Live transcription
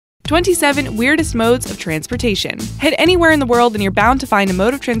27 Weirdest Modes of Transportation. Head anywhere in the world and you're bound to find a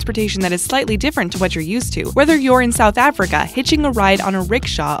mode of transportation that is slightly different to what you're used to. Whether you're in South Africa, hitching a ride on a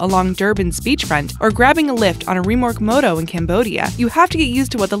rickshaw along Durban's beachfront, or grabbing a lift on a remork-moto in Cambodia, you have to get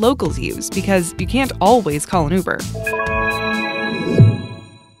used to what the locals use, because you can't always call an Uber.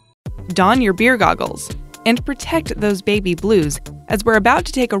 Don your beer goggles. And protect those baby blues, as we're about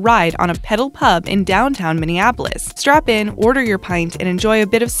to take a ride on a pedal pub in downtown Minneapolis. Strap in, order your pint, and enjoy a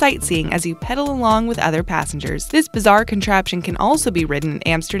bit of sightseeing as you pedal along with other passengers. This bizarre contraption can also be ridden in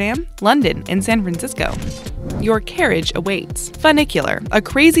Amsterdam, London, and San Francisco. Your carriage awaits. Funicular, a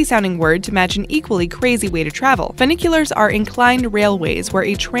crazy-sounding word to match an equally crazy way to travel. Funiculars are inclined railways where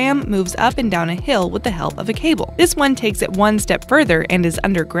a tram moves up and down a hill with the help of a cable. This one takes it one step further and is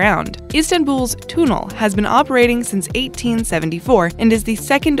underground. Istanbul's Tunnel has been operating since 1874 and is the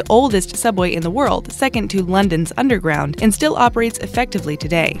second oldest subway in the world, second to London's Underground, and still operates effectively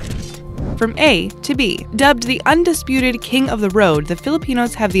today. From A to B. Dubbed the undisputed king of the road, the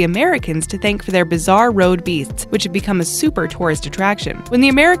Filipinos have the Americans to thank for their bizarre road beasts, which have become a super tourist attraction. When the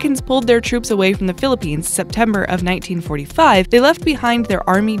Americans pulled their troops away from the Philippines September of 1945, they left behind their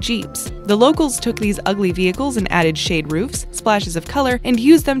army jeeps. The locals took these ugly vehicles and added shade roofs, splashes of color, and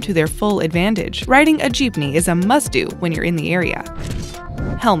used them to their full advantage. Riding a jeepney is a must-do when you're in the area.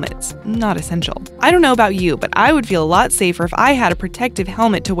 Helmets. Not essential. I don't know about you, but I would feel a lot safer if I had a protective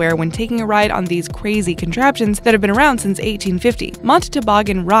helmet to wear when taking a ride on these crazy contraptions that have been around since 1850. Monte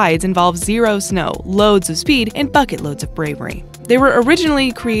Toboggan rides involve zero snow, loads of speed, and bucket loads of bravery. They were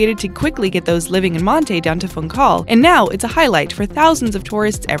originally created to quickly get those living in Monte down to Funchal, and now it's a highlight for thousands of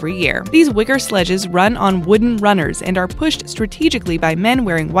tourists every year. These wicker sledges run on wooden runners and are pushed strategically by men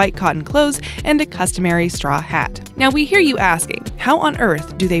wearing white cotton clothes and a customary straw hat. Now we hear you asking, how on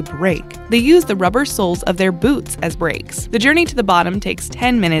earth do they brake? They use the rubber soles of their boots as brakes. The journey to the bottom takes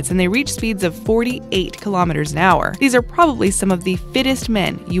 10 minutes and they reach speeds of 48 kilometers an hour. These are probably some of the fittest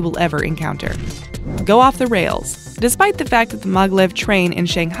men you will ever encounter. Go off the rails. Despite the fact that the maglev train in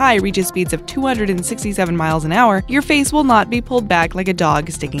Shanghai reaches speeds of 267 miles an hour, your face will not be pulled back like a dog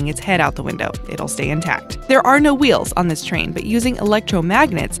sticking its head out the window. It'll stay intact. There are no wheels on this train, but using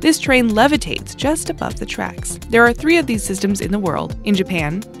electromagnets, this train levitates just above the tracks. There are 3 of these systems in the world, in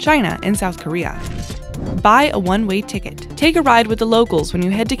Japan, China, and South Korea. Buy a one-way ticket. Take a ride with the locals when you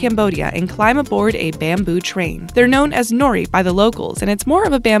head to Cambodia and climb aboard a bamboo train. They're known as nori by the locals, and it's more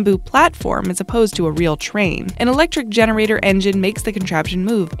of a bamboo platform as opposed to a real train. An electric generator engine makes the contraption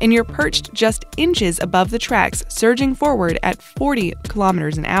move, and you're perched just inches above the tracks, surging forward at 40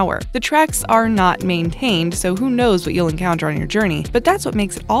 kilometers an hour. The tracks are not maintained, so who knows what you'll encounter on your journey, but that's what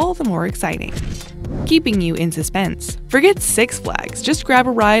makes it all the more exciting. Keeping you in suspense. Forget Six Flags, just grab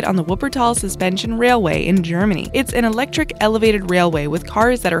a ride on the Wuppertal Suspension Railway in Germany. It's an electric elevated railway with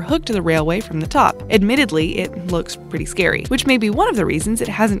cars that are hooked to the railway from the top. Admittedly, it looks pretty scary, which may be one of the reasons it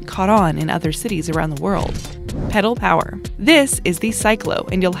hasn't caught on in other cities around the world. Pedal power. This is the Cyclo,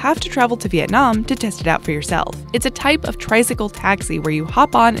 and you'll have to travel to Vietnam to test it out for yourself. It's a type of tricycle taxi where you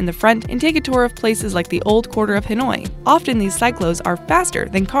hop on in the front and take a tour of places like the old quarter of Hanoi. Often these Cyclos are faster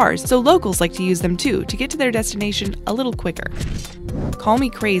than cars, so locals like to use them too to get to their destination a little quicker. Call me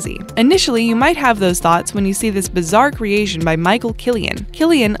crazy. Initially, you might have those thoughts when you see this bizarre creation by Michael Killian.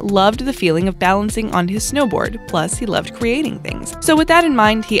 Killian loved the feeling of balancing on his snowboard, plus he loved creating things. So with that in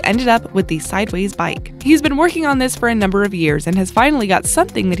mind, he ended up with the Sideways bike. He's been working on this for a number of years and has finally got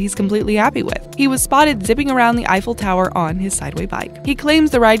something that he's completely happy with. He was spotted zipping around the Eiffel Tower on his Sideway bike. He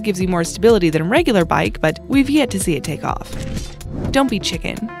claims the ride gives you more stability than a regular bike, but we've yet to see it take off. Don't be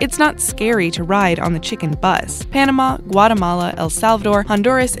chicken. It's not scary to ride on the chicken bus. Panama, Guatemala, El Salvador,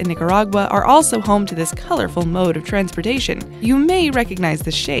 Honduras, and Nicaragua are also home to this colorful mode of transportation. You may recognize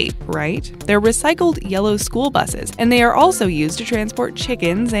the shape, right? They're recycled yellow school buses, and they are also used to transport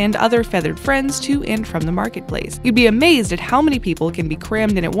chickens and other feathered friends to and from the marketplace. You'd be amazed at how many people can be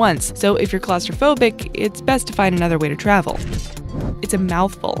crammed in at once, so if you're claustrophobic, it's best to find another way to travel. It's a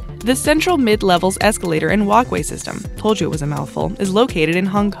mouthful. The central mid-levels escalator and walkway system, told you it was a mouthful, is located in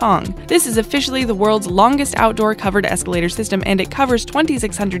Hong Kong. This is officially the world's longest outdoor covered escalator system, and it covers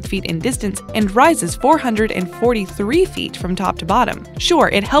 2,600 feet in distance and rises 443 feet from top to bottom. Sure,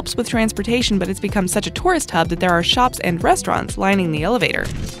 it helps with transportation, but it's become such a tourist hub that there are shops and restaurants lining the elevator.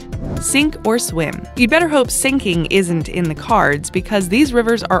 Sink or swim. You'd better hope sinking isn't in the cards, because these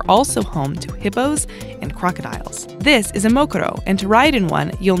rivers are also home to hippos and crocodiles. This is a mokoro, and to ride in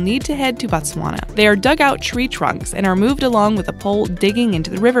one, you'll need to head to Botswana. They are dugout tree trunks and are moved along with a pole digging into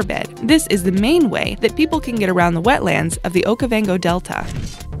the riverbed. This is the main way that people can get around the wetlands of the Okavango Delta.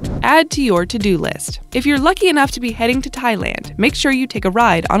 Add to your to-do list. If you're lucky enough to be heading to Thailand, make sure you take a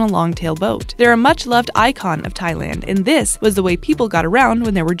ride on a long-tail boat. They're a much-loved icon of Thailand, and this was the way people got around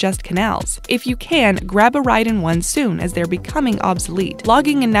when there were just canals. If you can, grab a ride in one soon, as they're becoming obsolete.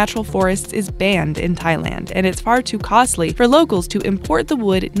 Logging in natural forests is banned in Thailand, and it's far too costly for locals to import the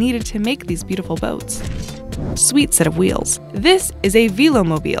wood needed to make these beautiful boats. Sweet set of wheels. This is a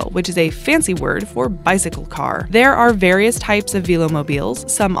velomobile, which is a fancy word for bicycle car. There are various types of velomobiles,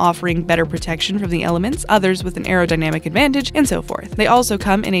 some offering better protection from the elements, others with an aerodynamic advantage, and so forth. They also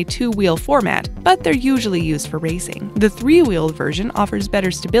come in a two-wheel format, but they're usually used for racing. The three-wheeled version offers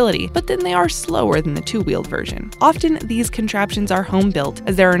better stability, but then they are slower than the two-wheeled version. Often, these contraptions are home-built,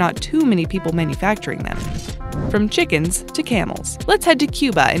 as there are not too many people manufacturing them. From chickens to camels. Let's head to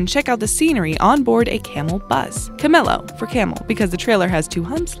Cuba and check out the scenery on board a camel bus. Camelo for camel, because the trailer has two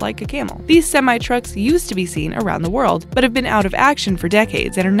humps like a camel. These semi-trucks used to be seen around the world, but have been out of action for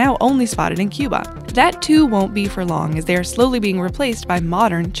decades and are now only spotted in Cuba. That too won't be for long, as they are slowly being replaced by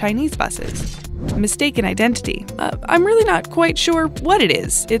modern Chinese buses. Mistaken identity. I'm really not quite sure what it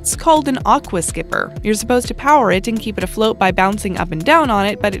is. It's called an aqua skipper. You're supposed to power it and keep it afloat by bouncing up and down on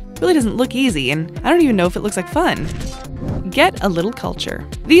it, but it really doesn't look easy, and I don't even know if it looks like fun. Get a little culture.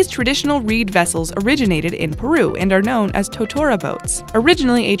 These traditional reed vessels originated in Peru and are known as totora boats.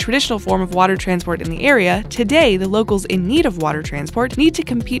 Originally a traditional form of water transport in the area, today the locals in need of water transport need to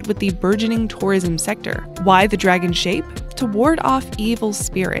compete with the burgeoning tourism sector. Why the dragon shape? To ward off evil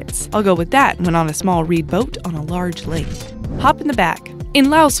spirits. I'll go with that when on a small reed boat on a large lake. Hop in the back. In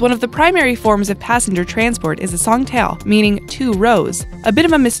Laos, one of the primary forms of passenger transport is a songtao, meaning two rows. A bit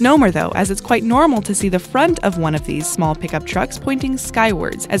of a misnomer though, as it's quite normal to see the front of one of these small pickup trucks pointing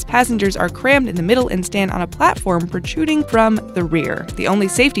skywards, as passengers are crammed in the middle and stand on a platform protruding from the rear. The only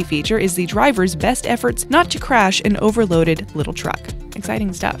safety feature is the driver's best efforts not to crash an overloaded little truck.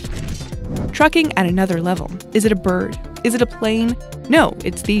 Exciting stuff. Trucking at another level. Is it a bird? Is it a plane? No,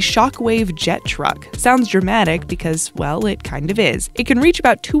 it's the Shockwave Jet Truck. Sounds dramatic because, well, it kind of is. It can reach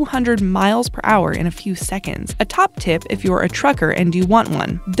about 200 miles per hour in a few seconds. A top tip if you're a trucker and you want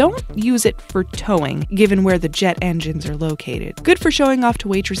one: don't use it for towing, given where the jet engines are located. Good for showing off to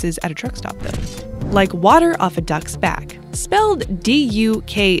waitresses at a truck stop, though. Like water off a duck's back. Spelled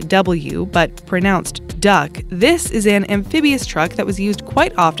D-U-K-W, but pronounced duck, this is an amphibious truck that was used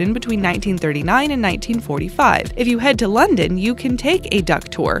quite often between 1939 and 1945. If you head to London, you can take a duck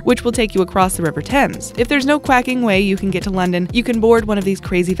tour, which will take you across the River Thames. If there's no quacking way you can get to London, you can board one of these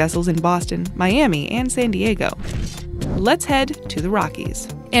crazy vessels in Boston, Miami, and San Diego. Let's head to the Rockies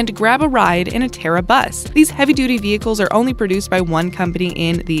and grab a ride in a Terra bus. These heavy-duty vehicles are only produced by one company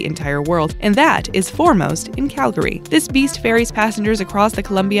in the entire world, and that is Foremost in Calgary. This beast ferries passengers across the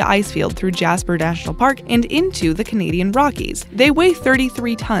Columbia Icefield through Jasper National Park and into the Canadian Rockies. They weigh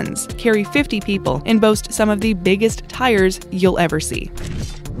 33 tons, carry 50 people, and boast some of the biggest tires you'll ever see.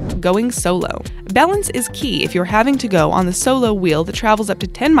 Going solo. Balance is key if you're having to go on the solo wheel that travels up to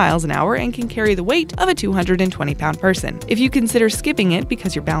 10 miles an hour and can carry the weight of a 220-pound person. If you consider skipping it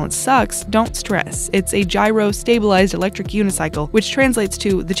because your balance sucks, don't stress. It's a gyro-stabilized electric unicycle, which translates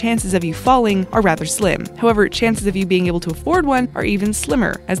to the chances of you falling are rather slim. However, chances of you being able to afford one are even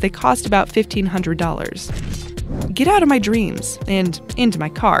slimmer, as they cost about $1,500. Get out of my dreams and into my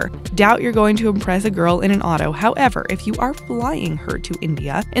car. Doubt you're going to impress a girl in an auto. However, if you are flying her to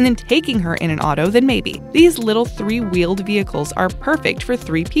India and then taking her in an auto, then maybe. These little three-wheeled vehicles are perfect for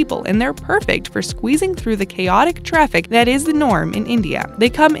 3 people, and they're perfect for squeezing through the chaotic traffic that is the norm in India. They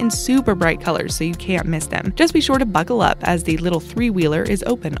come in super bright colors, so you can't miss them. Just be sure to buckle up, as the little three-wheeler is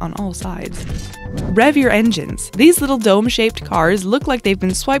open on all sides. Rev your engines. These little dome-shaped cars look like they've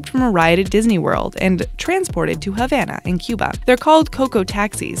been swiped from a ride at Disney World and transported to Havana in Cuba. They're called Coco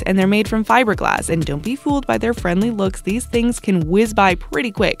taxis, and they're made from fiberglass, and don't be fooled by their friendly looks. These things can whiz by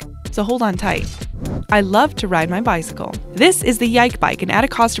pretty quick, so hold on tight. I love to ride my bicycle. This is the Yike bike, and at a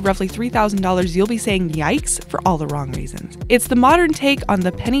cost of roughly $3,000, you'll be saying yikes for all the wrong reasons. It's the modern take on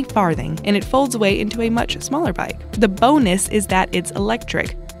the penny farthing, and it folds away into a much smaller bike. The bonus is that it's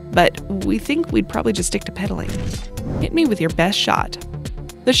electric, but we think we'd probably just stick to pedaling. Hit me with your best shot.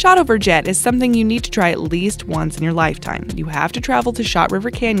 The shot over jet is something you need to try at least once in your lifetime. You have to travel to Shot River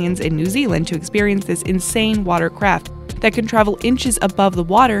Canyons in New Zealand to experience this insane watercraft that can travel inches above the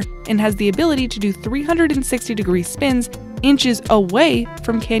water and has the ability to do 360-degree spins inches away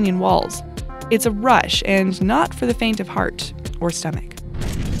from canyon walls. It's a rush and not for the faint of heart or stomach.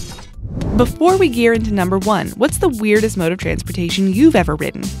 Before we gear into number 1, what's the weirdest mode of transportation you've ever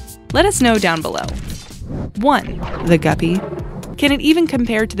ridden? Let us know down below. 1. The Guppy. Can it even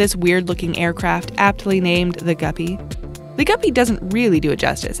compare to this weird-looking aircraft aptly named the Guppy? The Guppy doesn't really do it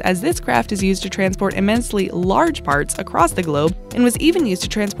justice, as this craft is used to transport immensely large parts across the globe and was even used to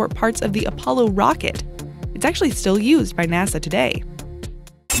transport parts of the Apollo rocket. It's actually still used by NASA today.